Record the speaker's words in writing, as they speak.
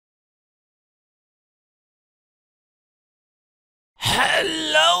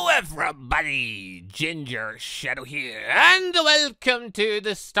Hello everybody, Gingershadow here, and welcome to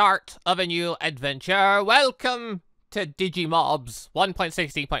the start of a new adventure. Welcome to Digimobs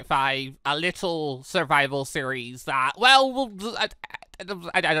 1.16.5, a little survival series that, well,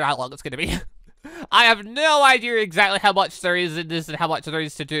 I don't know how long it's going to be. I have no idea exactly how much there is in this and how much there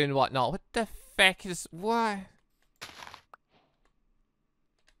is to do and whatnot. What the feck is, what?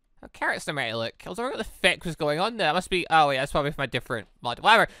 Oh, carrots the way look. I was wondering what the feck was going on there. That must be, oh yeah, that's probably from a different mod.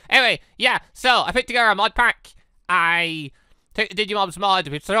 Whatever. Anyway, yeah, so I put together a mod pack. I took the Digimobs mod,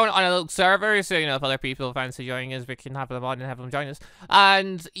 we've thrown it on a little server, so, you know, if other people fancy joining us, we can have the mod and have them join us.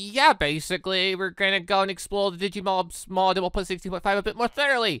 And, yeah, basically, we're gonna go and explore the Digimobs mod in 1.16.5 a bit more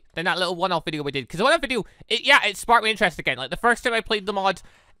thoroughly than that little one-off video we did. Because the one-off video, it sparked my interest again. Like, the first time I played the mod,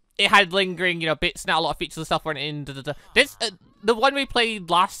 it had lingering, you know, bits, now a lot of features and stuff weren't in. This, the one we played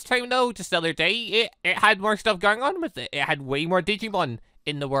last time, though, just the other day, it had more stuff going on with it. It had way more Digimon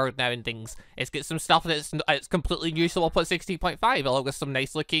in the world now and things. It's got some stuff that's it's completely new to 1.16.5, along with some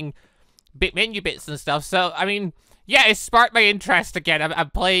nice looking menu bits and stuff. So, I mean, yeah, it sparked my interest again.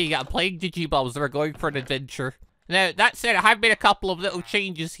 I'm playing Digimobs. We're going for an adventure. Now, that said, I have made a couple of little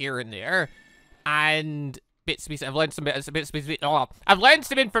changes here and there, and I've learned some I've learned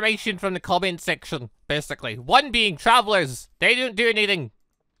some information from the comment section, basically. One being travelers. They don't do anything.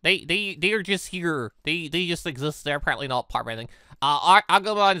 They're just here. They just exist. They're apparently not part of anything.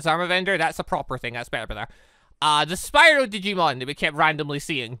 Agumon is armor vendor. That's a proper thing. That's better there. The Spiral Digimon that we kept randomly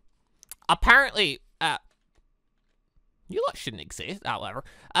seeing. Apparently, you lot shouldn't exist. However,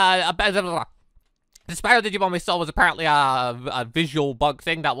 the Spiral Digimon we saw was apparently a visual bug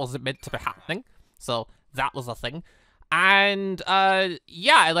thing that wasn't meant to be happening. So that was a thing. And,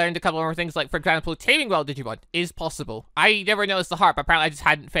 yeah, I learned a couple more things, like, for example, taming wild Digimon is possible. I never noticed the heart, but apparently I just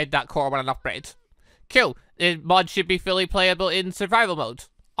hadn't fed that core one enough bread. Cool. The mod should be fully playable in survival mode.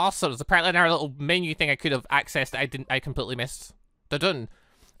 Awesome. There's apparently another little menu thing I could have accessed that I completely missed. They're done.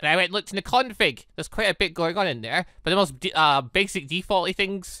 And I went and looked in the config. There's quite a bit going on in there, but the most basic defaulty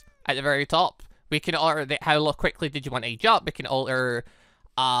things at the very top. We can alter how quickly Digimon age up. We can alter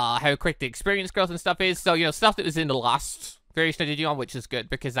how quick the experience growth and stuff is. So, you know, stuff that was in the last version of Digimon, which is good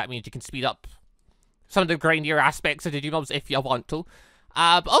because that means you can speed up some of the grindier aspects of Digimobs if you want to.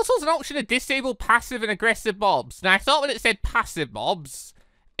 But also there's an option to disable passive and aggressive mobs. Now, I thought when it said passive mobs,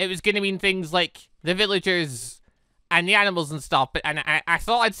 it was going to mean things like the villagers and the animals and stuff. But I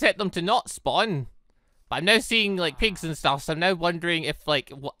thought I'd set them to not spawn. But I'm now seeing, like, pigs and stuff, so I'm now wondering if,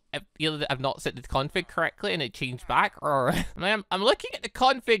 like, either I've not set the config correctly and it changed back, or... I'm looking at the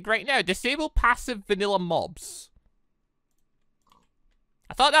config right now. Disable passive vanilla mobs.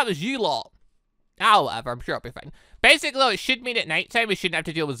 I thought that was you lot. Ah, whatever, I'm sure it'll be fine. Basically, though, it should mean at nighttime we shouldn't have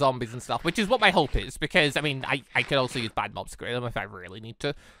to deal with zombies and stuff, which is what my hope is, because, I mean, I could also use bad mobs to grade them if I really need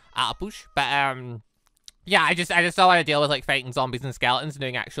to push, but, yeah, I just don't want to deal with, like, fighting zombies and skeletons and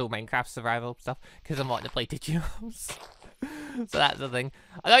doing actual Minecraft survival stuff, because I'm wanting to play Digimobs. So that's the thing.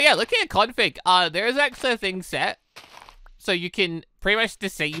 Oh, yeah, looking at config, there's actually a thing set, so you can pretty much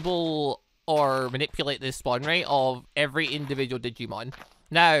disable or manipulate the spawn rate of every individual Digimon.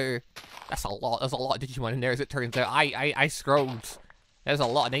 Now, that's a lot. There's a lot of Digimon in there, as it turns out. I scrolled. There's a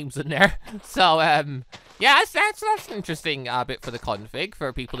lot of names in there. So, yeah, that's an interesting bit for the config,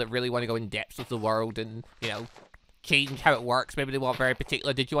 for people that really want to go in depth with the world and, you know, change how it works. Maybe they want very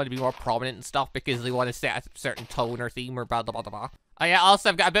particular Digimon to be more prominent and stuff because they want to set a certain tone or theme or blah, blah, blah, blah. Oh, yeah, also,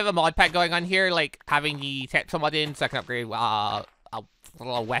 I've got a bit of a mod pack going on here, like, having the Tetra mod in so I can upgrade,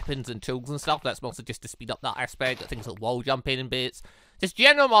 weapons and tools and stuff. That's mostly just to speed up that aspect, things like wall jumping and bits. Just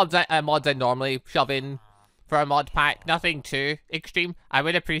general mods I normally shove in for a mod pack. Nothing too extreme. I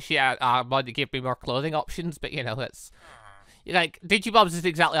would appreciate a mod to give me more clothing options, but you know, that's... Like, Digimobs is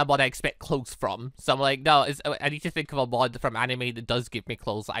exactly a mod I expect clothes from. So I'm like, no, I need to think of a mod from anime that does give me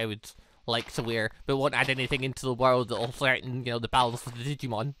clothes that I would like to wear, but won't add anything into the world that will threaten, you know, the balance of the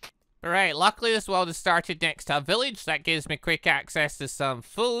Digimon. Alright, luckily this world is started next to a village. That gives me quick access to some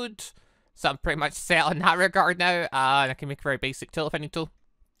food. So I'm pretty much set in that regard now. And I can make a very basic tool if I need to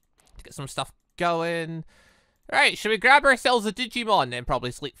get some stuff going. Alright, should we grab ourselves a Digimon and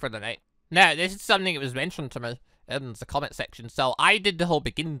probably sleep for the night? Now, this is something that was mentioned to me in the comment section. So I did the whole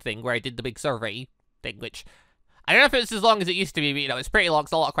begin thing where I did the big survey thing, which I don't know if it's as long as it used to be, but, you know, it's pretty long.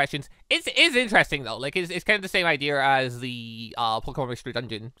 It's a lot of questions. It is interesting, though. Like, it's kind of the same idea as the Pokemon Mystery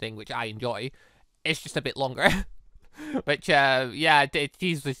Dungeon thing, which I enjoy. It's just a bit longer. Which, yeah, it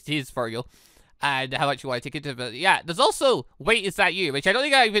is for you. And how much you want to take into it. But, yeah, there's also, wait, is that you? Which I don't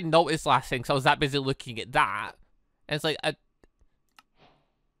think I even noticed last thing, so I was that busy looking at that. And it's like,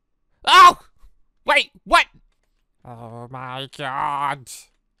 oh! Wait, what? Oh my god.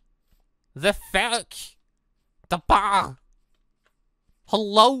 The fuck? The bar.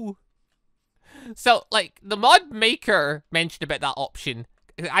 Hello? So, like, the mod maker mentioned about that option.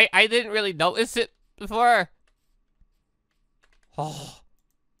 I didn't really notice it before. Oh.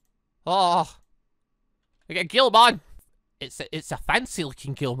 Oh. We got Gilmon. It's a fancy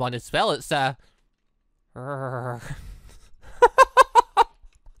looking Gilmon as well. It's a...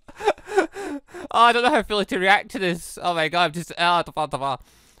 Oh, I don't know how I feel to react to this. Oh my god, I'm just...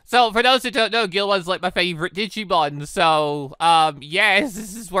 So, for those who don't know, Gilmon's like my favorite Digimon. So, yes,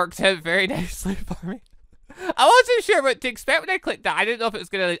 this has worked out very nicely for me. I wasn't sure what to expect when I clicked that. I didn't know if it was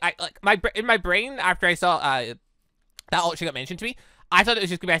gonna... in my brain, after I saw that option got mentioned to me, I thought it was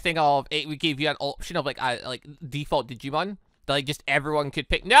just gonna be a thing of it would give you an option of like default Digimon that like just everyone could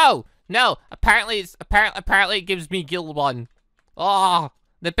pick. No! Apparently it gives me Gilmon. Oh,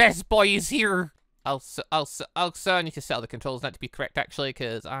 the best boy is here. Also, I need to set all the controls not to be correct actually,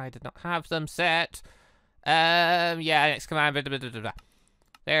 because I did not have them set. Yeah, next command. Blah, blah, blah, blah, blah.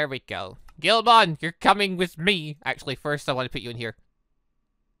 There we go. Gilmon, you're coming with me. Actually, first I want to put you in here.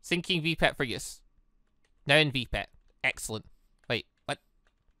 Syncing VPET for use. Now in VPET. Excellent. Wait, what?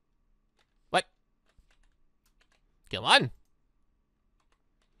 What? Gilmon.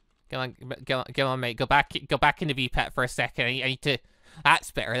 Come on, mate. Go back into VPET for a second. I need to...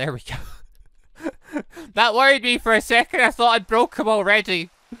 That's better. There we go. That worried me for a second. I thought I'd broke him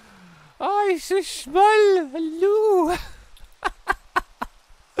already. Oh, he's so small. Hello.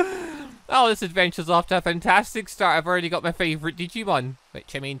 Oh, this adventure's off to a fantastic start. I've already got my favourite Digimon.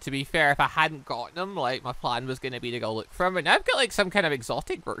 Which, I mean, to be fair, if I hadn't gotten them, like, my plan was going to be to go look for him. And now I've got, like, some kind of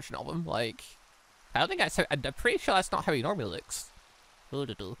exotic version of him. Like, I don't think that's how... I'm pretty sure that's not how he normally looks.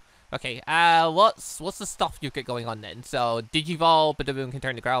 Okay, what's the stuff you've got going on then? So, Digivolve, but the moon can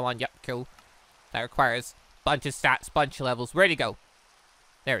turn the ground on. Yep, cool. That requires bunch of stats, bunch of levels. Where'd he go?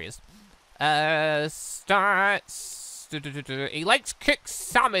 There he is. Stats. He likes cooked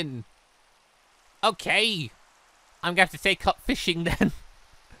salmon. Okay. I'm gonna have to take up fishing then.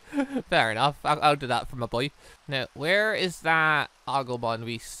 Fair enough. I'll do that for my boy. Now, where is that Agumon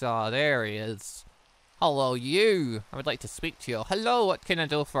we saw? There he is. Hello, you. I would like to speak to you. Hello, what can I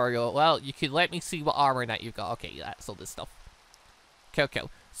do for you? Well, you could let me see what armor that you've got. Okay, that's all this stuff.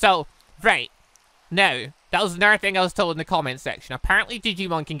 Cool. So, right. Now, that was another thing I was told in the comments section. Apparently,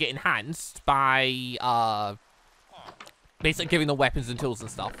 Digimon can get enhanced by, basically giving them weapons and tools and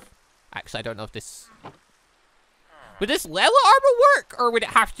stuff. Actually, I don't know if this... Would this level armor work, or would it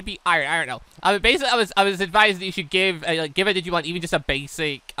have to be iron? I don't know. Basically, I was advised that you should give a Digimon even just a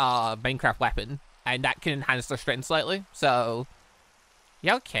basic Minecraft weapon, and that can enhance their strength slightly. So,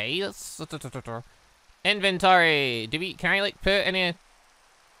 yeah, okay. Let's inventory. Can I like put any?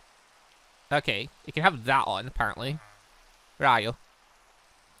 Okay, you can have that on apparently. Where are you?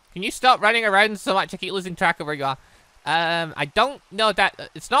 Can you stop running around so much? I keep losing track of where you are. I don't know that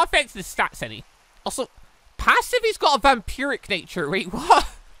it's not affecting the stats any. Also, passive, he's got a vampiric nature. Wait, what?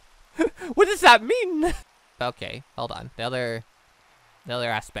 What does that mean? Okay, hold on. The other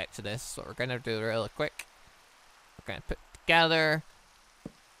aspect to this, what we're gonna do really quick. We're gonna put together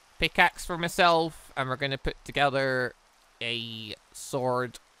pickaxe for myself, and we're gonna put together a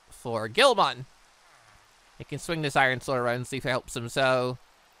sword for Gilmon. He can swing this iron sword around and see if it helps him. So,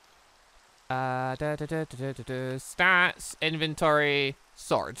 stats, inventory,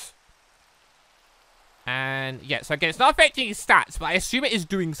 sword. And yeah, so again, it's not affecting his stats, but I assume it is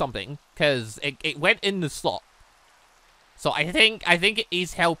doing something because it went in the slot. So I think it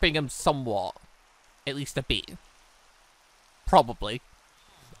is helping him somewhat, at least a bit. Probably.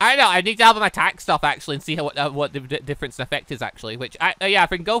 I don't know. I need to have him attack stuff actually and see what the difference in effect is actually. Which yeah,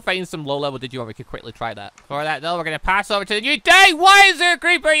 if we can go find some low level Digimon, we could quickly try that. For that though, we're gonna pass over to the new day. Why is there a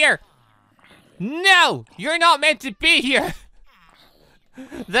creeper here? No, you're not meant to be here.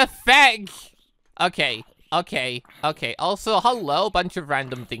 The fag. Okay. Also, hello, bunch of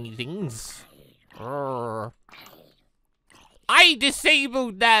random things. I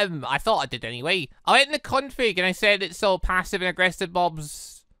disabled them. I thought I did anyway. I went in the config and I said it's so passive and aggressive mobs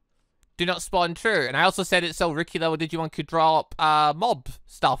do not spawn true. And I also said it's so rookie level Digimon could drop mob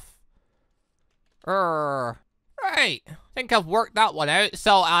stuff. Right. I think I've worked that one out.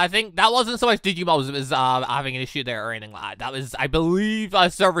 So I think that wasn't so much Digimobs that was having an issue there or anything like that. That was, I believe,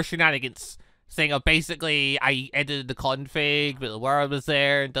 server shenanigans. Saying basically I edited the config, but the world was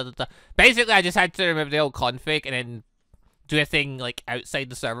there. And Basically, I just had to remember the old config and then do a thing like outside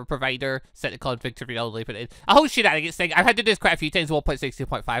the server provider, set the config to reality, put it in. A whole shenanigans thing. I've had to do this quite a few times. 1.6,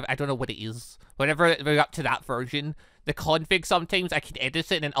 2.5. I don't know what it is. Whenever we're up to that version, the config sometimes I can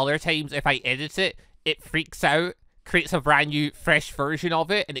edit it, and then other times if I edit it, it freaks out creates a brand new, fresh version of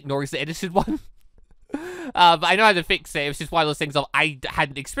it and ignores the edited one. But I know how to fix it. It was just one of those things of I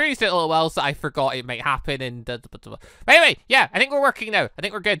hadn't experienced it a little while, so I forgot it might happen. And but anyway, yeah, I think we're working now. I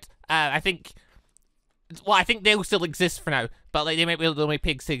think we're good. I think they'll still exist for now, but like they might be the only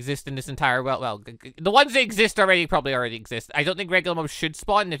pigs to exist in this entire world. Well, the ones that exist already probably already exist. I don't think regular mobs should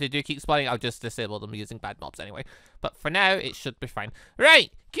spawn. If they do keep spawning, I'll just disable them using bad mobs anyway. But for now, it should be fine.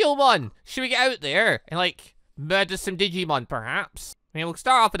 Right, Gilmon, should we get out there and like murder some Digimon, perhaps? I mean, we'll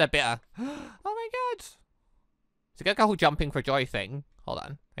start off with a bit of... Oh my god. It's like a whole jumping for joy thing. Hold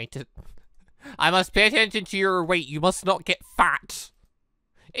on. I must pay attention to your weight. You must not get fat.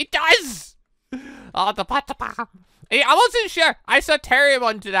 It does! Oh, the patapa. I wasn't sure. I saw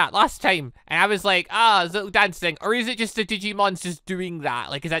Terriermon do that last time. And I was like, it's a little dance thing. Or is it just the Digimons just doing that?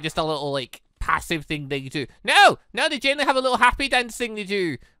 Like, is that just a little, like, passive thing they do? No! No, they generally have a little happy dance thing they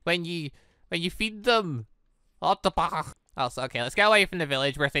do when you feed them. Oh, the patapa. Also, okay, let's get away from the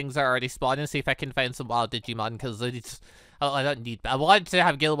village where things are already spawned and see if I can find some wild Digimon, because I don't need, but I wanted to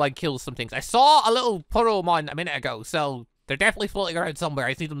have Gilmon kill some things. I saw a little Poromon a minute ago, so they're definitely floating around somewhere.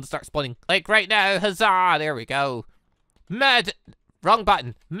 I just need them to start spawning. Like right now, huzzah, there we go. Murder, wrong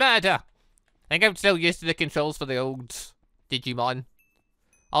button, murder. I think I'm still used to the controls for the old Digimon.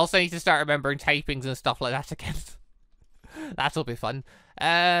 Also, I need to start remembering typings and stuff like that again. That'll be fun.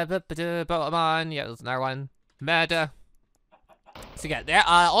 Pokemon, yeah, there's another one. Murder. So yeah, there.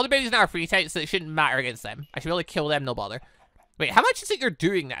 All the babies now are free types, so it shouldn't matter against them. I should really kill them, no bother. Wait, how much is it you're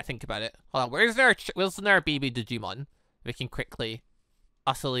doing that? I think about it. Hold on, where's there a baby Digimon? We can quickly,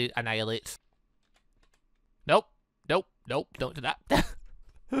 utterly annihilate. Nope, nope, nope. Don't do that.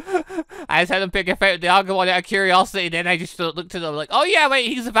 I just had them pick a out the other one out of curiosity, and then I just looked at them like, oh yeah, wait,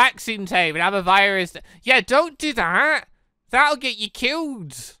 he's a vaccine type, and I'm a virus. Yeah, don't do that. That'll get you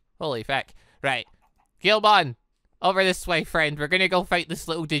killed. Holy fuck. Right, Gilmon. Over this way, friend. We're gonna go fight this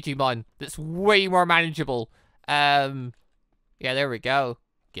little Digimon that's way more manageable. Yeah, there we go.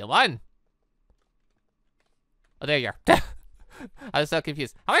 Gilmon. Oh, there you are. I was so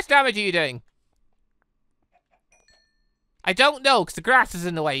confused. How much damage are you doing? I don't know, because the grass is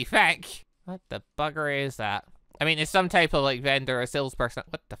in the way. Feck. What the bugger is that? I mean, it's some type of, like, vendor or salesperson.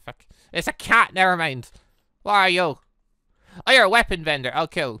 What the fuck? It's a cat. Never mind. What are you? Oh, you're a weapon vendor. Oh,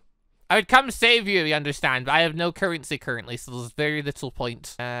 cool. I would come save you, you understand, but I have no currency currently, so there's very little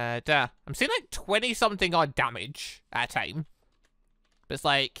point. I'm seeing like 20-something odd damage at a time. But it's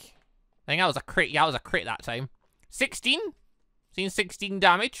like, I think that was a crit. Yeah, that was a crit that time. 16? Seeing 16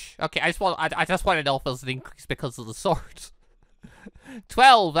 damage. Okay, I just wanted to know if it was an increase because of the sword.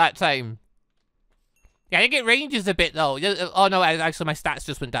 12 that time. Yeah, I think it ranges a bit though. Oh no, actually my stats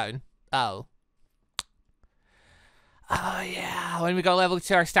just went down. Oh. Oh yeah, when we go level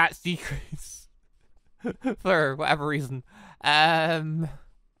 2 our stats decrease. For whatever reason.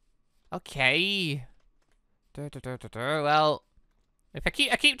 Okay. Well, if I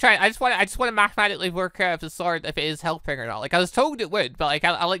keep trying, I just want to mathematically work out if the sword, if it is helping or not. Like I was told it would, but like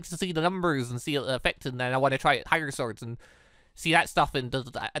I like to see the numbers and see it affecting, and then I want to try it higher swords and see that stuff, and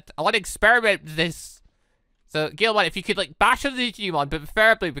I want to experiment with this. So Gilmon, if you could like batter the Digimon, but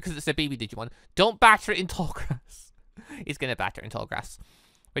preferably because it's a baby Digimon, don't batter it in tall grass. He's gonna batter in tall grass,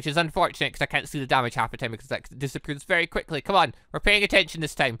 which is unfortunate because I can't see the damage half the time because that disappears very quickly. Come on, we're paying attention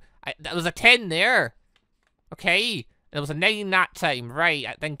this time. That was a 10 there. Okay, and there was a 9 that time. Right,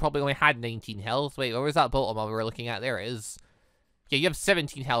 I think probably only had 19 health. Wait, where was that bottom we were looking at? There it is. Yeah, you have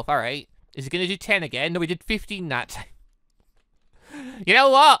 17 health. All right. Is he gonna do 10 again? No, we did 15 that time. You know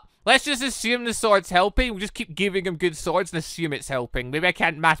what? Let's just assume the sword's helping. We'll just keep giving him good swords and assume it's helping. Maybe I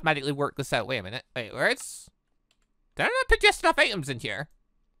can't mathematically work this out. Wait a minute. Wait, where's... Did I not put just enough items in here?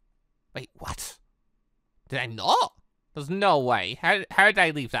 Wait, what? Did I not? There's no way. How did I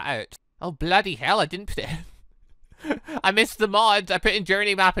leave that out? Oh, bloody hell, I didn't put it in. I missed the mod. I put in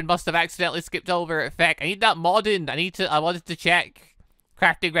journey map and must have accidentally skipped over it. Feck, I need that mod in. I wanted to check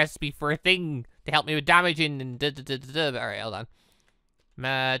crafting recipe for a thing to help me with damaging and Alright, hold on.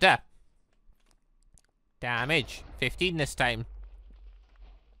 Murder. Damage. 15 this time.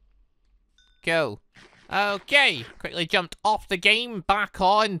 Go. Okay. Quickly jumped off the game, back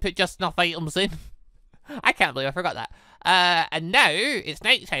on, put just enough items in. I can't believe I forgot that. And now it's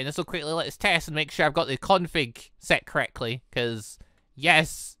nighttime. This will quickly let us test and make sure I've got the config set correctly. Because,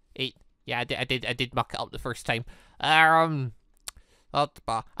 yes, I did muck it up the first time. Yeah,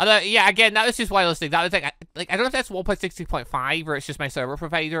 again, that was just one of those things. That was like I don't know if that's 1.60.5 or it's just my server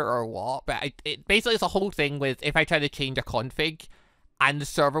provider or what, but it basically it's a whole thing with if I try to change a config and the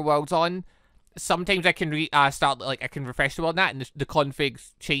server world's on, sometimes I can I can refresh the world and that, and the config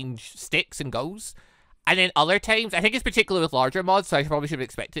change sticks and goes. And then other times, I think it's particularly with larger mods, so I probably should have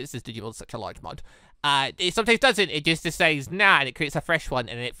expected it since Digimon is such a large mod. It sometimes doesn't. It just decides, nah, and it creates a fresh one,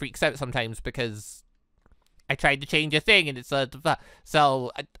 and it freaks out sometimes because I tried to change a thing, and it's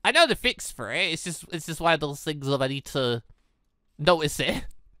so I know the fix for it. It's just one of those things that I need to notice it.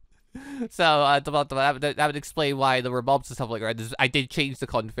 So that would explain why there were mobs and stuff like that. I did change the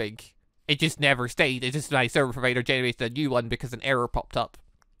config. It just never stayed. It just my server provider generated a new one because an error popped up.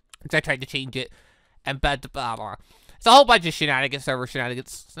 So I tried to change it, and blah blah blah. It's a whole bunch of shenanigans, server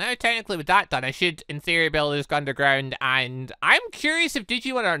shenanigans. So now, technically, with that done, I should, in theory, be able to just go underground, and I'm curious if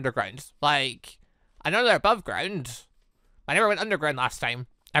Digimon are underground. Like, I know they're above ground. I never went underground last time.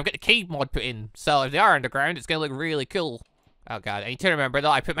 I've got the cave mod put in, so if they are underground, it's gonna look really cool. Oh god, I need to remember,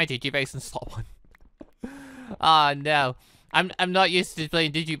 though, I put my Digibase in slot 1. Oh, no. I'm not used to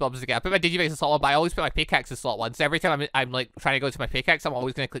playing Digimobs again. I put my Digibase in slot 1, but I always put my pickaxe in slot 1, so every time I'm like, trying to go to my pickaxe, I'm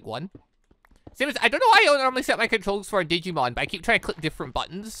always gonna click 1. Same as, I don't know why I don't normally set my controls for a Digimon, but I keep trying to click different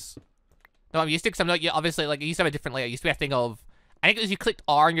buttons. No, I'm used to, because I'm not, obviously, like, I used to have a different layout. It used to be a thing of, I think it was you clicked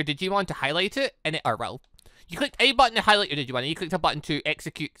R on your Digimon to highlight it, and it, or well, you clicked a button to highlight your Digimon, and you clicked a button to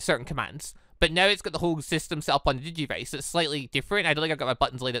execute certain commands. But now it's got the whole system set up on the Digibase, so it's slightly different. I don't think I've got my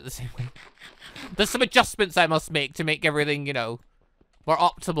buttons laid out the same way. There's some adjustments I must make to make everything, you know, more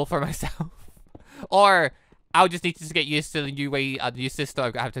optimal for myself. Or I'll just need to get used to the new way, the new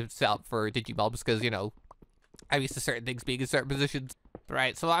system I have to set up for Digimobs, because, you know, I'm used to certain things being in certain positions.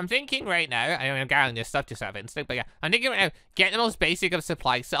 Right, so I'm thinking right now, I mean, I'm gathering this stuff just out of instinct, but yeah, I'm thinking right now, get the most basic of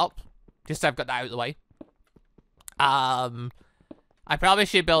supply set up, just so I've got that out of the way. I probably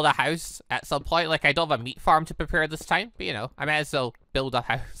should build a house at some point. Like, I don't have a meat farm to prepare this time, but, you know, I might as well build a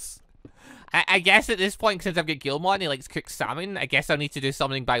house. I guess at this point, since I've got Gilmon, he likes cooked salmon, I guess I'll need to do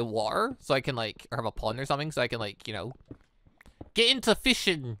something by water, so I can, like, or have a pond or something, so I can, like, you know, get into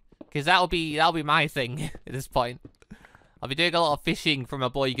fishing, because that'll be my thing at this point. I'll be doing a lot of fishing for my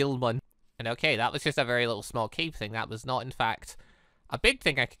boy Gilmon. And okay, that was just a very little small cave thing. That was not, in fact, a big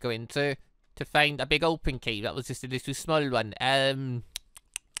thing I could go into to find a big open cave. That was just a little small one.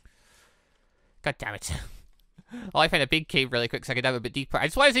 God damn it. Oh, I found a big cave really quick so I could dive a bit deeper. I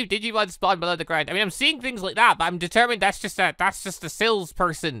just want to see Digimon spawn below the ground. I mean, I'm seeing things like that, but I'm determined that's just a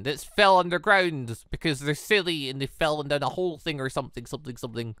salesperson that's fell underground because they're silly and they fell down a whole thing or something.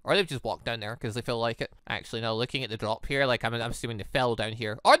 Or they've just walked down there because they feel like it. Actually, no, looking at the drop here, like, I'm assuming they fell down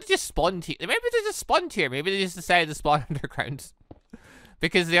here. Or they just spawned here. Maybe they just spawned here. Maybe they just decided to spawn underground.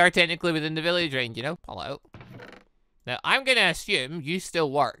 Because they are technically within the village range, you know? Pull out. Now, I'm gonna assume you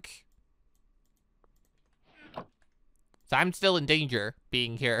still work. So I'm still in danger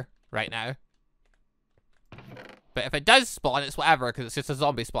being here right now. But if it does spawn, it's whatever, because it's just a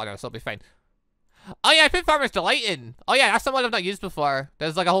zombie spawner, so it'll be fine. Oh yeah, I put Farmer's Delight in. Oh yeah, that's the one I've not used before.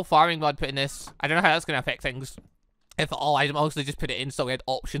 There's like a whole farming mod put in this. I don't know how that's going to affect things. If at all, I mostly just put it in so we had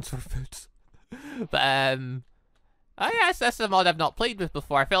options for food. But, oh yeah, that's the mod I've not played with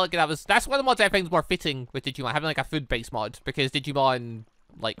before. I feel like that's one of the mods I think is more fitting with Digimon, having like a food-based mod, because Digimon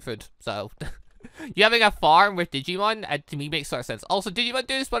like food, so... You having a farm with Digimon, to me, makes sort of sense. Also, Digimon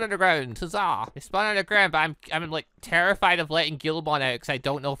do spawn underground. Huzzah! They spawn underground, but I'm like, terrified of letting Gilmon out, because I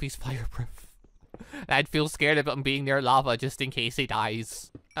don't know if he's fireproof. And I'd feel scared about him being near lava, just in case he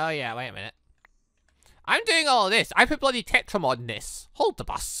dies. Oh yeah, wait a minute. I'm doing all of this. I put bloody Tetramon in this. Hold the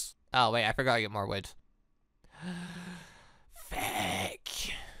bus. Oh wait, I forgot to get more wood. Feck.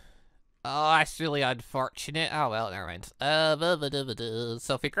 Oh, that's really unfortunate. Oh, well, never mind.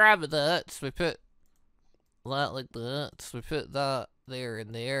 So if we grab that, we put that like that. We put that there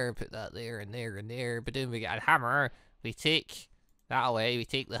and there. Put that there and there and there. But then we got a hammer. We take that away. We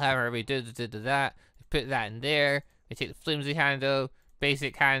take the hammer. We do that. We put that in there. We take the flimsy handle,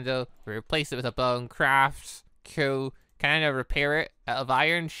 basic handle. We replace it with a bone. Craft. Cool. Can I now repair it out of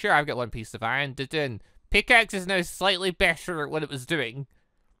iron? Sure, I've got one piece of iron. Done. Pickaxe is now slightly better at what it was doing.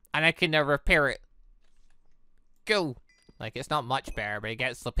 And I can now repair it. Go. Like, it's not much better, but it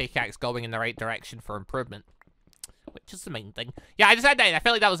gets the pickaxe going in the right direction for improvement. Which is the main thing. Yeah, I just had that. I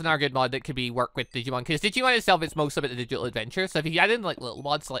felt like that was another good mod that could be work with Digimon. Because Digimon itself is most about the digital adventure. So if you add in, like, little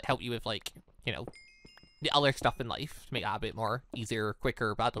mods to, like, help you with, like, you know, the other stuff in life. To make that a bit more easier,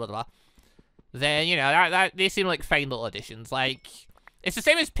 quicker, blah, blah, blah. Then, you know, they seem like fine little additions. Like, it's the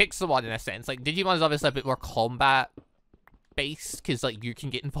same as Pixelmon in a sense. Like, Digimon is obviously a bit more combat base, because like you can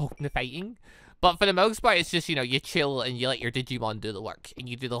get involved in the fighting, but for the most part it's just, you know, you chill and you let your Digimon do the work, and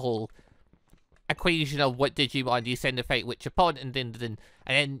you do the whole equation of what Digimon do you send to fight which opponent, and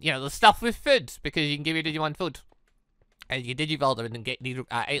then you know, the stuff with food, because you can give your Digimon food and you Digivolve them and get new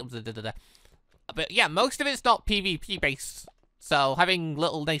items, But yeah, most of it's not PvP based, so having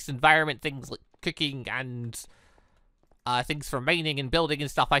little nice environment things like cooking and things for mining and building and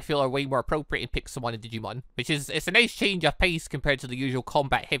stuff, I feel are way more appropriate in Pixelmon and Digimon. Which is, it's a nice change of pace compared to the usual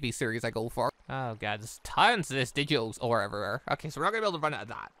combat-heavy series I go for. Oh god, there's tons of this Digitals or everywhere. Okay, so we're not gonna be able to run out of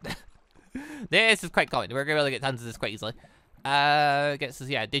that. This is quite common. We're gonna be able to get tons of this quite easily. Gets us,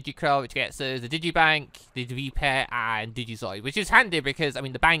 yeah, Digicrawl, which gets us the Digibank, the VPet, and Digizoid, which is handy because, I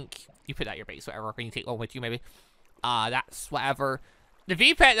mean, the bank, you put that at your base, whatever, when you take one with you, maybe. That's whatever. The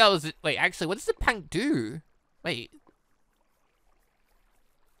VPet, though, is, wait, actually, what does the bank do? Wait,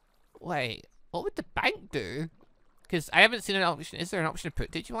 what would the bank do? Because I haven't seen an option. Is there an option to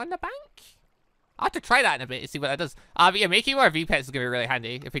put Digimon in the bank? I'll have to try that in a bit to see what that does. But yeah, making more VPets is going to be really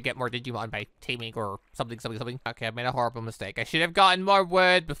handy if we get more Digimon by taming or something. Okay, I made a horrible mistake. I should have gotten more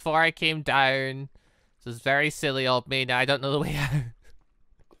wood before I came down. This is very silly of me. Now I don't know the way out.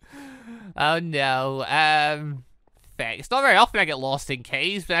 Oh no. It's not very often I get lost in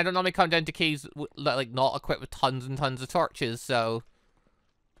caves, but I don't normally come down to caves like not equipped with tons and tons of torches, so...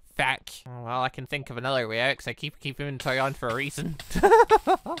 Oh, well, I can think of another way out, because I keep inventory on for a reason.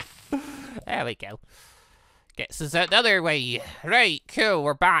 There we go. Gets us out the other way. Right, cool,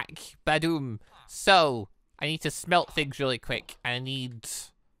 we're back. Badoom. So, I need to smelt things really quick. I need...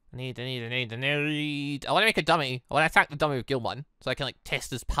 I want to make a dummy. I want to attack the dummy with Gilmon, so I can, like,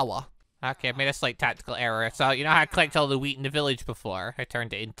 test his power. Okay, I made a slight tactical error. So, you know how I collected all the wheat in the village before? I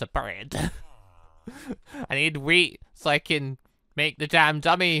turned it into bread. I need wheat, so I can... make the damn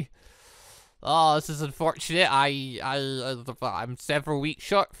dummy. Oh, this is unfortunate. I'm several weeks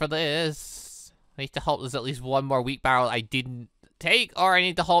short for this. I need to hope there's at least one more wheat barrel I didn't take, or I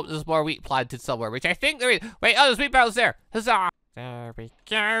need to hope there's more wheat planted somewhere, which I think there is. Wait, oh, there's wheat barrels there. Huzzah! There we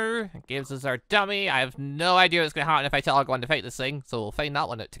go. It gives us our dummy. I have no idea what's going to happen if I tell Agumon to fight this thing, so we'll find that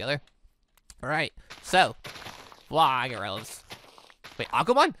one out together. Alright, so. Blah, gorillas. Wait,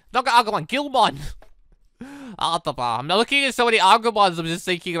 Agumon? Not Agumon, Gilmon! I'm not looking at so many Agumons, I'm just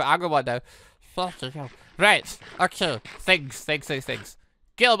thinking of Agumon now. Right, okay, things.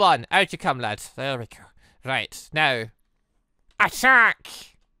 Gilmon, out you come, lad. There we go. Right, now. Attack!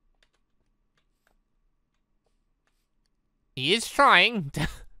 He is trying.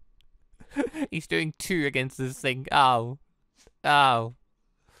 He's doing 2 against this thing. Oh. Yeah,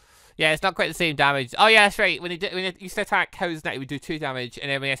 it's not quite the same damage. Oh yeah, that's right. When he used to attack How's Net, he would do 2 damage,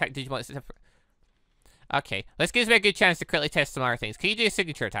 and then when he attacked Digimon, it's okay, let's give me a good chance to quickly test some other things. Can you do a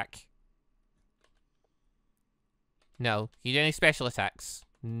signature attack? No. Can you do any special attacks?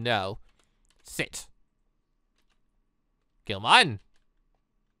 No. Sit. Gilmon!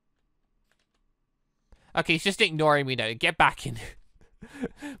 Okay, he's just ignoring me now. Get back in.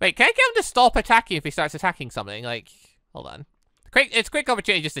 Wait, can I get him to stop attacking if he starts attacking something? Like, hold on. It's a quick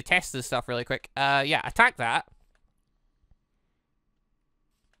opportunity just to test this stuff really quick. Yeah, attack that.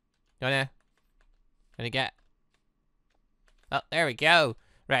 Gonna get... Oh, there we go.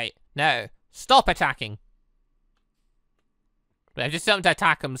 Right, now, stop attacking. But I've just told him to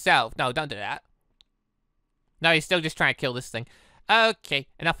attack himself. No, don't do that. No, he's still just trying to kill this thing. Okay,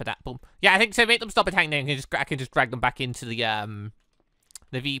 enough of that. Boom. Yeah, I think so. Make them stop attacking. Then I can just drag them back into the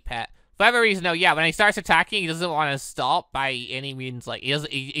VPet. For whatever reason, though, yeah, when he starts attacking, he doesn't want to stop by any means. Like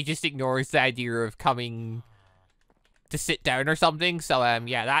he just ignores the idea of coming to sit down or something. So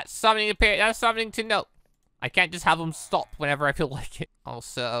yeah, that's something to note. I can't just have them stop whenever I feel like it.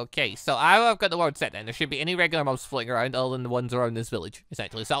 Also, okay, so I've got the word set then. There shouldn't be any regular mobs floating around other than the ones around this village,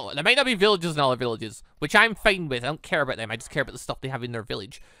 essentially. So there might not be villages in all the villages, which I'm fine with. I don't care about them. I just care about the stuff they have in their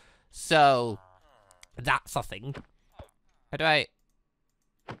village. So, that's a thing. How do I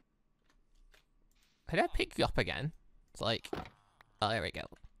pick you up again? It's like, oh, there we go.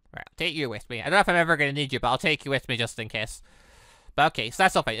 Right, I'll take you with me. I don't know if I'm ever going to need you, but I'll take you with me just in case. But okay, so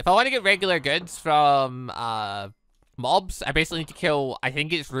that's all fine. If I want to get regular goods from mobs, I basically need to kill, I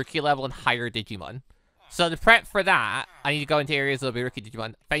think it's rookie level and higher Digimon. So to prep for that, I need to go into areas that'll be rookie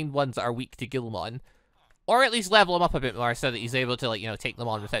Digimon, find ones that are weak to Gilmon, or at least level them up a bit more so that he's able to, like, you know, take them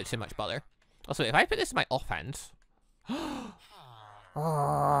on without too much bother. Also, if I put this in my offhand,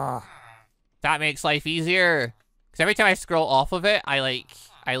 that makes life easier. Because every time I scroll off of it, I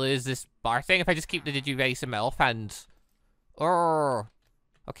lose this bar thing. If I just keep the Digivice in my offhand. Oh,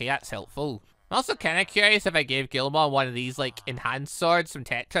 okay, that's helpful. I'm also kind of curious if I gave Gilmon one of these, like, enhanced swords from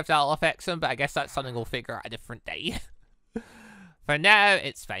Tetra, that'll affect him, but I guess that's something we'll figure out a different day. For now,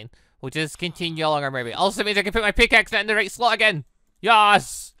 it's fine. We'll just continue along our maybe. Also means I can put my pickaxe in the right slot again.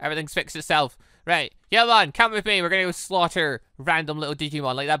 Yes! Everything's fixed itself. Right, Gilmon, come with me. We're gonna go slaughter random little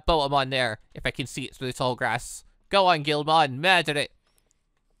Digimon, like that Botamon there, if I can see it through the tall grass. Go on, Gilmon, murder it.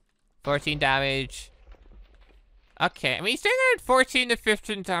 14 damage. Okay, I mean, he's doing around 14 to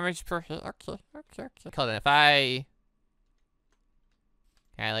 15 damage per hit. Okay. Hold on, if I...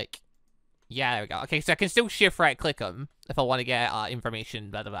 Can I, like... Yeah, there we go. Okay, so I can still shift right-click him if I want to get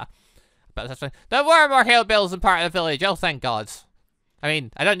information, blah, blah, blah. But that's fine. There were more hail bills in part of the village. Oh, thank God. I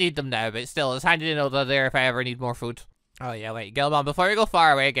mean, I don't need them now, but still, it's handy to know they're there if I ever need more food. Oh, yeah, wait. Gilmon, before we go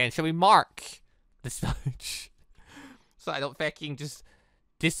far away again, should we mark this village? So I don't fucking just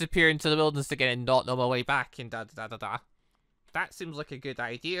disappear into the wilderness again and not know my way back and da-da-da-da-da. That seems like a good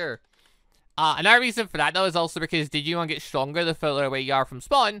idea. Another reason for that, though, is also because Digimon get stronger the further away you are from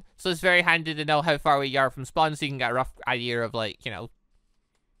spawn, so it's very handy to know how far away you are from spawn so you can get a rough idea of, like, you know,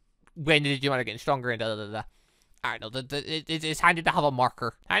 when the Digimon are getting stronger and da-da-da-da. I don't know, it's handy to have a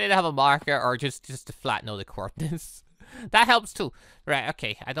marker. Handy to have a marker or just to flat know the coordinates. That helps too. Right,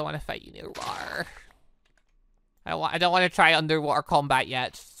 okay, I don't want to fight you near water. I don't want to try underwater combat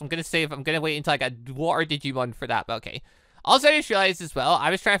yet, so I'm going to save, I'm going to wait until I get water Digimon for that, but okay. Also, I just realized as well, I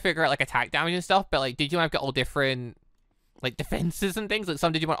was trying to figure out, like, attack damage and stuff, but, like, Digimon have got all different, like, defenses and things. Like,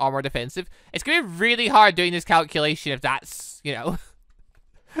 some Digimon are more defensive. It's going to be really hard doing this calculation if that's, you know...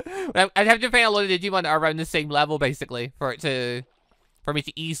 I'd have to find a lot of Digimon that are around the same level, basically, for me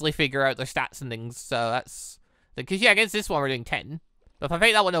to easily figure out their stats and things, so that's... Because, yeah, against this one, we're doing 10. But if I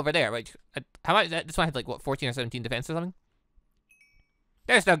fight that one over there, which... How much... This one had, like, what, 14 or 17 defense or something?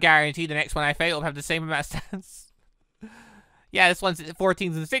 There's no guarantee the next one I fight will have the same amount of stats. Yeah, this one's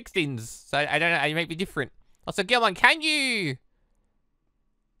 14s and 16s, so I don't know, it might be different. Also, Gilmon, can you...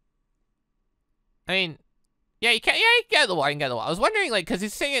 I mean... Yeah, you can, yeah, you can get the water, you can get the water. I was wondering, like, because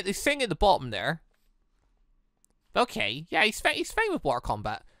he's singing at the bottom there. Okay, yeah, he's fine with water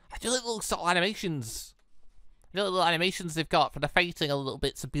combat. I do like little subtle animations. The little animations they've got for the fighting, a little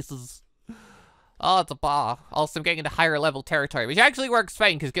bits and pieces. Oh, it's a bar. Also, I'm getting into higher level territory, which actually works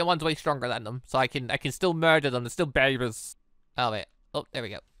fine, because Gilmon's way stronger than them. So I can still murder them, they're still bearers. Oh, wait. Oh, there we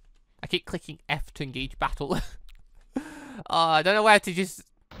go. I keep clicking F to engage battle. Oh, I don't know where to just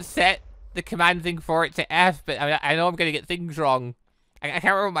set the command thing for it to F, but I mean, I know I'm going to get things wrong. I can't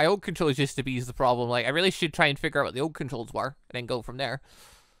remember what my old controls used to be is the problem. Like, I really should try and figure out what the old controls were, and then go from there.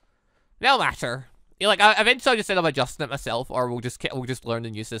 No matter. You know, like, eventually I'll just end up adjusting it myself, or we'll just learn the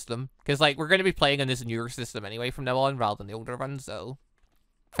new system. Because, like, we're going to be playing on this newer system anyway from now on, rather than the older one, so...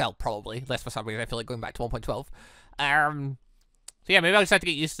 Well, probably. Unless for some reason I feel like going back to 1.12. So yeah, maybe I'll just have to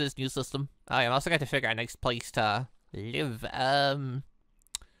get used to this new system. Oh, yeah, I'm also going to figure out a nice place to live.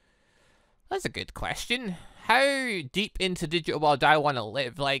 That's a good question. How deep into digital world do I want to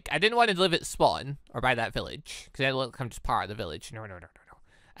live? Like, I didn't want to live at spawn, or by that village, because then look, I'm just part of the village. No.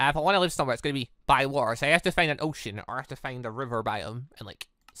 If I want to live somewhere, it's going to be by water, so I have to find an ocean, or I have to find a river biome, and, like,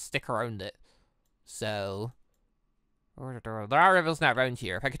 stick around it. So... There are rivers not around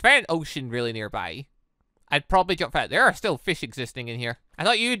here. If I could find an ocean really nearby, I'd probably jump out. There are still fish existing in here. I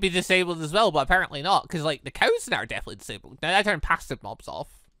thought you'd be disabled as well, but apparently not, because, like, the cows now are definitely disabled. Now, I turn passive mobs off.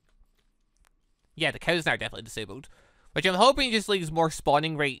 Yeah, the cows now are definitely disabled. Which I'm hoping just leaves more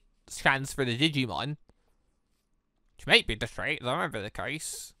spawning rate chance for the Digimon. Which might be just right, I remember the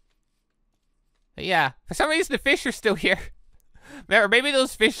case. But yeah, for some reason the fish are still here. Or maybe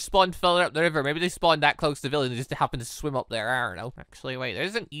those fish spawned further up the river. Maybe they spawned that close to the village and just happened to swim up there. I don't know. Actually, wait,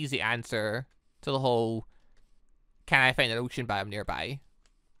 there's an easy answer to the whole... Can I find an ocean biome nearby?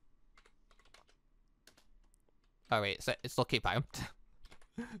 Oh wait, it's Lucky biome.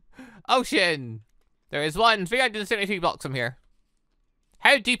 Ocean! There is one 373 blocks from here.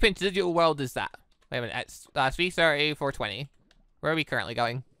 How deep into the digital world is that? Wait a minute, it's 330, 420. Where are we currently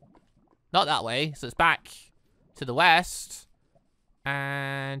going? Not that way, so it's back to the west.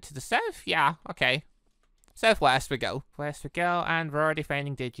 And to the south? Yeah, okay. Southwest we go. West we go, and we're already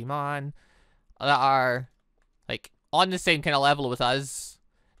finding Digimon that are, like, on the same kind of level with us.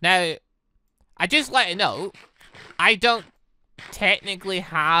 Now, I just let you know, I don't technically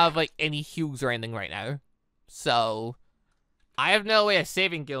have, like, any heals or anything right now. So, I have no way of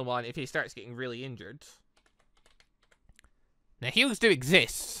saving Gilmon if he starts getting really injured. Now, heals do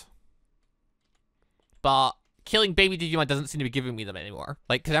exist. But killing baby Digimon doesn't seem to be giving me them anymore.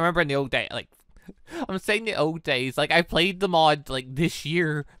 Like, because I remember in the old days, like, I'm saying the old days, like, I played the mod, like, this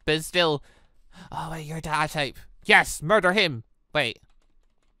year, but still, oh, wait, you're a data type. Yes, murder him. Wait.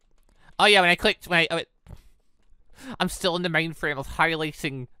 Oh, yeah, when I clicked, oh, wait. I'm still in the main frame of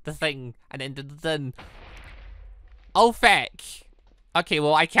highlighting the thing, and then done. Oh, feck. Okay,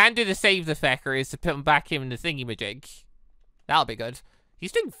 well, I can do the save the fecker is to put him back in the thingy-majig. That'll be good.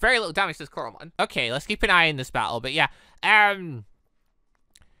 He's doing very little damage to this Koromon. Okay, let's keep an eye on this battle, but yeah.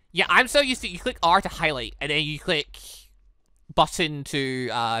 Yeah, I'm so used to, you click R to highlight, and then you click button to,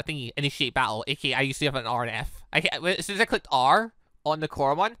 thingy, initiate battle, aka I used to have an R and F. As soon as I clicked R on the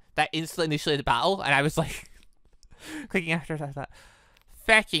core one, that instantly initiated the battle, and I was like, clicking after that.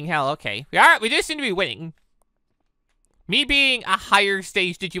 Fucking hell, okay. We do seem to be winning. Me being a higher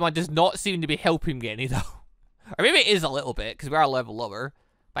stage Digimon does not seem to be helping me any, though. Or maybe it is a little bit, because we are a level lower.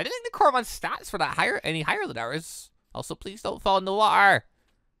 But I didn't think the Cormon's stats for that any higher than ours. Also, please don't fall in the water.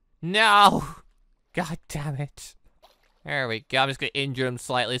 No. God damn it. There we go. I'm just going to injure him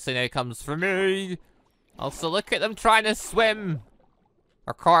slightly so now it comes for me. Also, look at them trying to swim.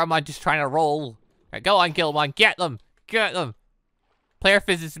 Or Coromon just trying to roll. Right, go on, Gilmon. Get them. Get them. Player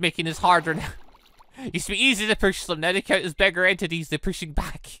physics is making this harder now. Used to be easy to push them. Now they count as bigger entities. They're pushing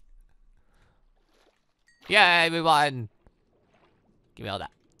back. Yay, we won. Give me all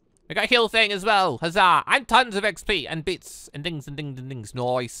that. We got a heal thing as well. Huzzah. And tons of XP and bits and things and things and things.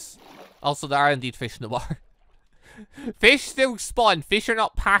 Nice. Also, there are indeed fish in the water. Fish still spawn. Fish are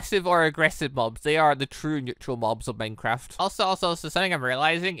not passive or aggressive mobs. They are the true neutral mobs of Minecraft. Also, so something I'm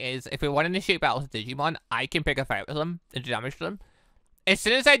realizing is if we want to initiate battles with Digimon, I can pick a fight with them and do damage to them. As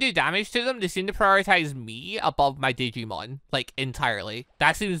soon as I do damage to them, they seem to prioritize me above my Digimon, like, entirely.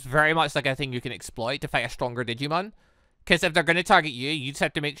 That seems very much like a thing you can exploit to fight a stronger Digimon. Because if they're going to target you, you just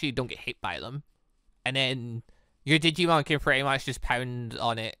have to make sure you don't get hit by them. And then your Digimon can pretty much just pound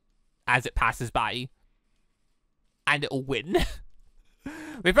on it as it passes by. And it'll win.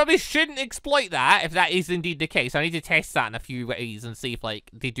 We probably shouldn't exploit that if that is indeed the case. I need to test that in a few ways and see if, like,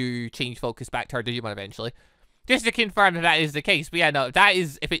 they do change focus back to our Digimon eventually. Just to confirm that that is the case. But yeah, no, that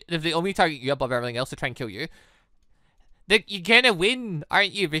is, if they only target you above everything else to try and kill you, you're gonna win,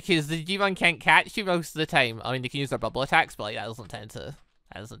 aren't you? Because the Digimon can't catch you most of the time. I mean, they can use their bubble attacks, but like, that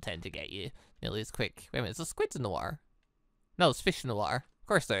doesn't tend to get you nearly as quick. Wait a minute, is there squids in the water? No, there's fish in the water. Of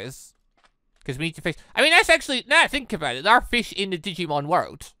course there is. Because we need to fish. I mean, that's actually, now I think about it, there are fish in the Digimon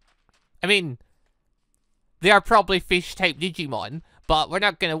world. I mean, they are probably fish-type Digimon, but we're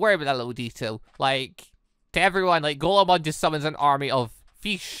not gonna worry about that little detail. Like, to everyone, like, Golemon just summons an army of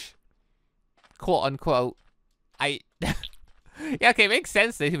fish. Quote-unquote. Yeah, okay, it makes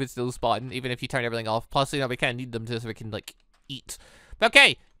sense that he would still spawn, even if you turn everything off. Plus, you know, we kind of need them to so we can, like, eat. But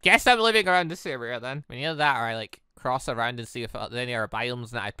okay, guess I'm living around this area, then. I mean, either that or I, like, cross around and see if there are any other biomes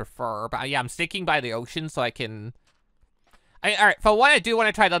that I prefer. But, yeah, I'm sticking by the ocean so I can... Alright, for one, I do want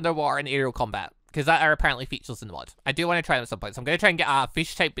to try the underwater and aerial combat. Because that are apparently features in the mod. I do want to try them at some point. So I'm going to try and get a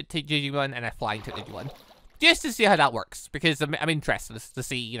fish-type Digimon and a flying-type Digimon. Just to see how that works. Because I'm interested to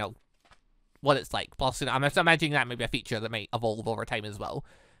see, you know, what it's like. Plus, you know, I'm imagining that may be a feature that may evolve over time as well.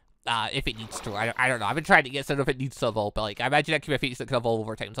 If it needs to. I don't know. I haven't tried it yet, so I don't know if it needs to evolve. But, like, I imagine that could be a feature that could evolve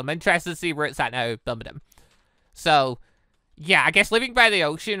over time. So I'm interested to see where it's at now. So, yeah, I guess living by the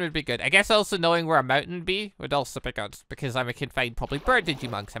ocean would be good. I guess also knowing where a mountain would be would also be good. Because I can find probably bird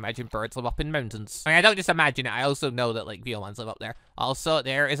Digimon. Because I imagine birds live up in mountains. I mean, I don't just imagine it. I also know that, like, Biomons live up there. Also,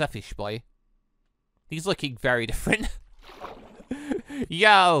 there is a fish boy. He's looking very different.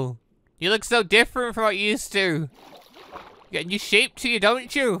 Yo! You look so different from what you used to. You got a new shape to you,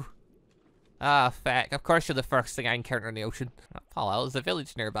 don't you? Ah, feck. Of course you're the first thing I encounter in the ocean. Oh, well, there's a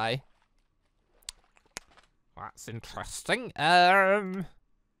village nearby. That's interesting. That's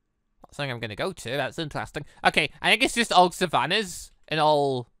something I'm gonna go to. That's interesting. Okay, I think it's just all savannas and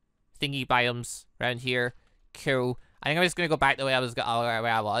all thingy biomes around here. Cool. I think I'm just gonna go back the way I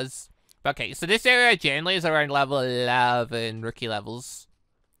was. Okay, so this area generally is around level 11 rookie levels.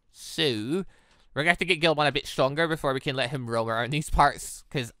 So, we're gonna have to get Gilmon a bit stronger before we can let him roam around these parts.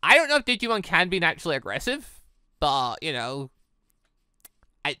 Because I don't know if Digimon can be naturally aggressive. But, you know,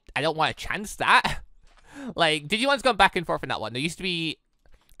 I don't want to chance that. Like, Digimon's gone back and forth in that one. There used to be...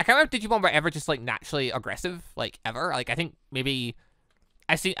 I can't remember if Digimon were ever just, like, naturally aggressive. Like, ever. Like, I think maybe...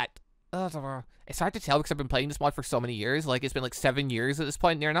 It's hard to tell because I've been playing this mod for so many years. Like, it's been like 7 years at this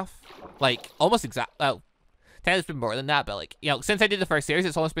point, near enough. Like, almost exact. Oh, it's been more than that, but like, you know, since I did the first series,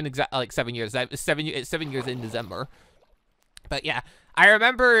 it's almost been like 7 years. It's 7 years in December. But yeah, I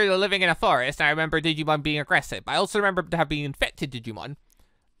remember living in a forest. And I remember Digimon being aggressive. I also remember to have been infected Digimon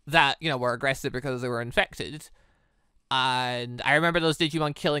that, you know, were aggressive because they were infected. And I remember those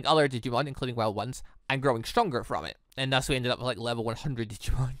Digimon killing other Digimon, including wild ones, and growing stronger from it. And thus we ended up with like level 100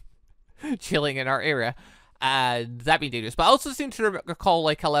 Digimon. Chilling in our area, and that being dangerous. But I also seem to recall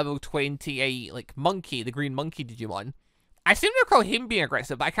like a level 28 like monkey, the green monkey Digimon. I seem to recall him being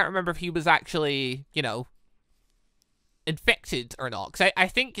aggressive, but I can't remember if he was actually, you know, infected or not. Because I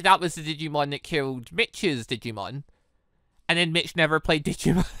think that was the Digimon that killed Mitch's Digimon, and then Mitch never played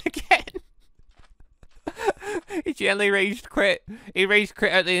Digimon again. He generally rage quit. He rage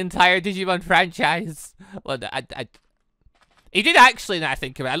quit out the entire Digimon franchise. Well, He did actually, now I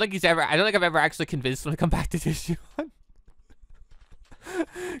think about it. I don't think I've ever actually convinced him to come back to Digimon.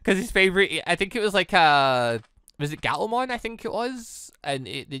 Because his favorite, I think it was like, was it Gatomon, I think it was? And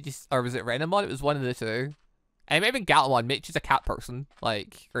they just, or was it Renamon? It was one of the two. And maybe Gatomon, Mitch is a cat person.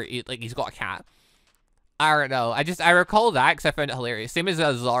 Like, or he's got a cat. I don't know. I recall that because I found it hilarious. Same as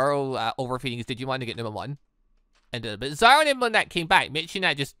Zaro overfeeding his Digimon to get Numamon. But Zaro and Numamon that came back. Mitch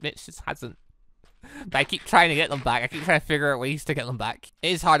just hasn't. But I keep trying to get them back. I keep trying to figure out ways to get them back.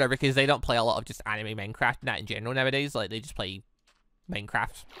 It is harder because they don't play a lot of just anime Minecraft and that in general nowadays. Like, they just play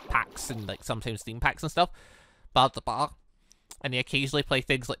Minecraft packs and, like, sometimes Steam packs and stuff. And they occasionally play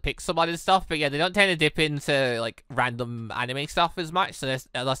things like Pixelmon and stuff. But yeah, they don't tend to dip into, like, random anime stuff as much. So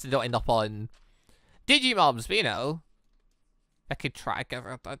unless they don't end up on Digimobs, but you know. I could try.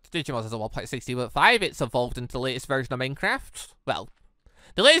 Digimon is a 1.16.5. It's evolved into the latest version of Minecraft. Well,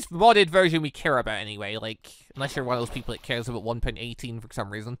 the latest modded version we care about anyway. Like, unless you're one of those people that cares about 1.18 for some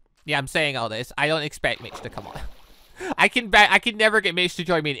reason. Yeah, I'm saying all this. I don't expect Mitch to come on. I can never get Mitch to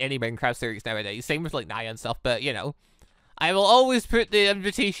join me in any Minecraft series nowadays. Same with like Naya and stuff. But you know, I will always put the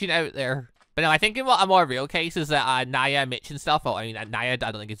invitation out there. But no, I think in a more real case is that Naya, Mitch and stuff. Well, I mean, Naya, I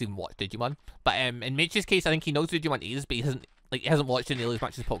don't think he's even watched Digimon. But in Mitch's case, I think he knows who Digimon is, but he hasn't watched it nearly as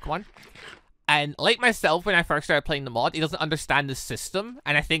much as Pokemon. And like myself, when I first started playing the mod, he doesn't understand the system,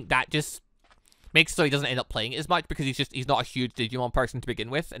 and I think that just makes so he doesn't end up playing it as much because he's not a huge Digimon person to begin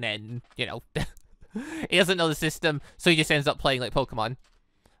with, and then you know he doesn't know the system, so he just ends up playing like Pokemon.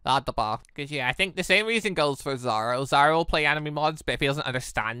 Because yeah, I think the same reason goes for Zaro. Zaro will play anime mods, but if he doesn't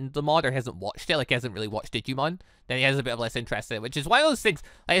understand the mod or hasn't watched it, like he hasn't really watched Digimon, then he has a bit of less interest in it, which is one of those things.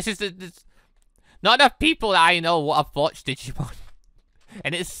 Like it's just it's not enough people that I know have watched Digimon.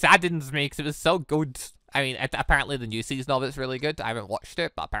 And it saddens me because it was so good. I mean, apparently the new season of it's really good. I haven't watched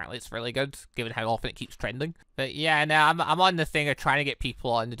it, but apparently it's really good, given how often it keeps trending. But yeah, now I'm on the thing of trying to get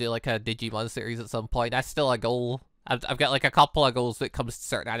people on to do like a Digimon series at some point. That's still a goal. I've got like a couple of goals when it comes to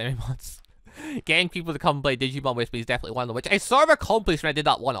certain anime mods. Getting people to come play Digimon with me is definitely one of them, which I sort of accomplished when I did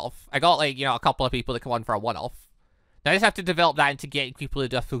that one-off. I got like, you know, a couple of people to come on for a one-off. Now I just have to develop that into getting people to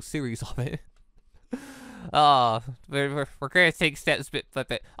do a full series of it. Oh, we're going to take steps bit by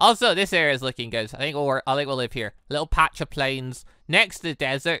bit. Also, this area is looking good. I think we'll live here. Little patch of plains next to the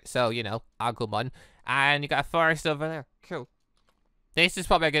desert, so you know, Agumon, and you got a forest over there. Cool. This is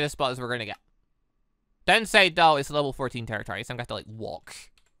probably as good a spot as we're gonna get. Downside though, it's level 14 territory, so I'm gonna have to like walk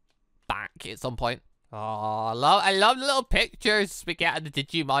back at some point. Oh, I love the little pictures we get of the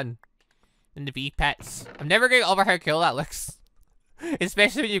Digimon and the V-Pets. I'm never getting over how cool that looks.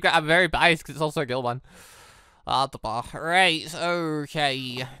 Especially when you've got a very biased because it's also a Gilmon. Right,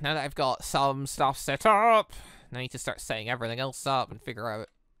 okay. Now that I've got some stuff set up, I need to start setting everything else up and figure out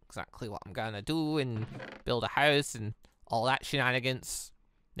exactly what I'm gonna do and build a house and all that shenanigans.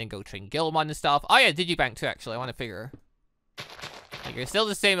 Then go train Gilmon and stuff. Oh yeah, Digibank too, actually. I want to figure. Like, you're still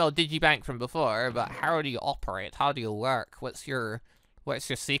the same old Digibank from before, but how do you operate? How do you work? What's your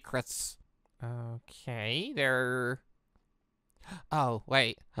secrets? Okay, there. Oh,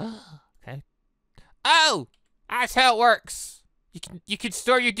 wait. Okay. Oh! That's how it works! You can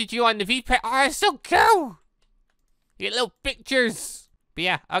store your Digimon in the V-Pet. Oh, that's so cool! You get little pictures! But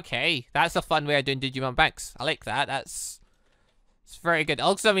yeah, okay. That's a fun way of doing Digimon banks. I like that. It's very good.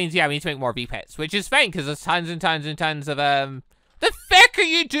 Also means, yeah, we need to make more V-Pets, which is fine, because there's tons and tons and tons of, The fuck are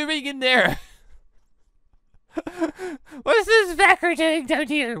you doing in there? What's this fucker doing down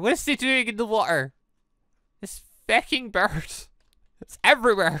here? What's he doing in the water? This fucking bird. It's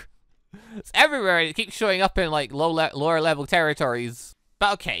everywhere. It's everywhere. It keeps showing up in like lower level territories.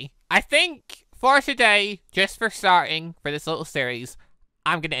 But okay, I think for today, just for starting for this little series,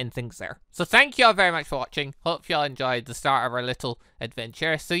 I'm going to end things there. So thank you all very much for watching. Hope you all enjoyed the start of our little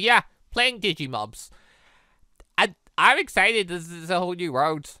adventure. So yeah, playing Digimobs. I'm excited. This is a whole new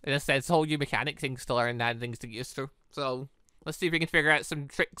world. In a sense, a whole new mechanic things to learn and things to get used to. So let's see if we can figure out some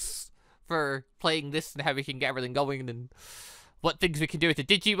tricks for playing this and how we can get everything going and what things we can do with the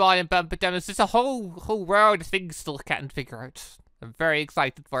Digimon and bump it down. It's just a whole world of things to look at and figure out. I'm very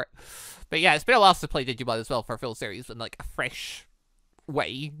excited for it. But yeah, it's been a while since I played Digimon as well for a full series in like a fresh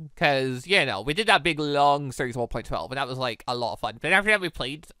way. Because, you know, we did that big long series 1.12 and that was like a lot of fun. But after that we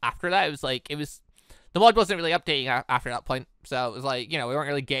played, after that, it was the mod wasn't really updating after that point. So it was like, you know, we weren't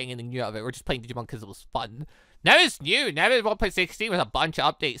really getting anything new out of it. We're just playing Digimon because it was fun. Now it's new. Now it's 1.16 with a bunch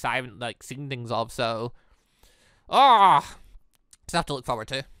of updates I haven't like seen things of. So, stuff to look forward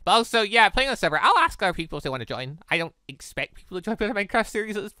to. But also, yeah, playing on the server, I'll ask other people if they want to join. I don't expect people to join the Minecraft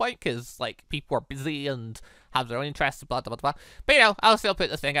series at this point, because, like, people are busy and have their own interests, blah, blah, blah, blah. But, you know, I'll still put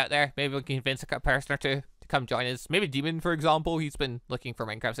the thing out there. Maybe we can convince a person or two to come join us. Maybe Demon, for example. He's been looking for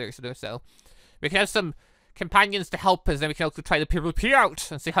Minecraft series to do, so we can have some companions to help us, then we can also try the PvP out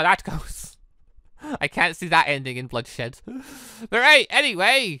and see how that goes. I can't see that ending in bloodshed. Alright,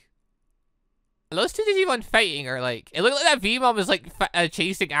 anyway. Those two Digimon fighting are like... It looked like that V-Mom was like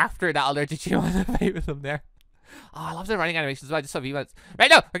chasing after that other Digimon to fight with them there. Oh, I love the running animations as well. I just saw V-Mons.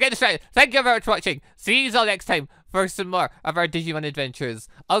 Right, no, we're getting distracted. Thank you very much for watching. See you all next time for some more of our Digimon adventures.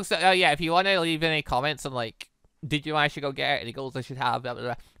 Also, yeah, if you want to leave any comments on like Digimon I should go get, any goals I should have, blah, blah,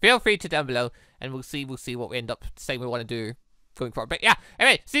 blah, feel free to down below, and we'll see what we end up saying we want to do going forward. But yeah,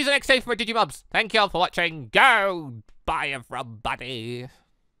 anyway, see you next time for Digimobs. Thank you all for watching. Go! Bye, everybody.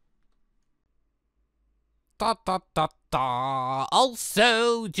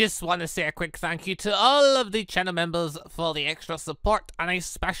 Also, just want to say a quick thank you to all of the channel members for the extra support, and a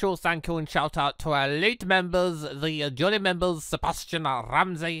special thank you and shout out to our late members, the Johnny members, Sebastian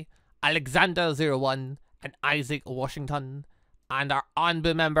Ramsey, Alexander01, and Isaac Washington, and our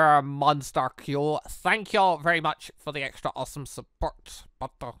ANBU member, MonsterQ. Thank you all very much for the extra awesome support.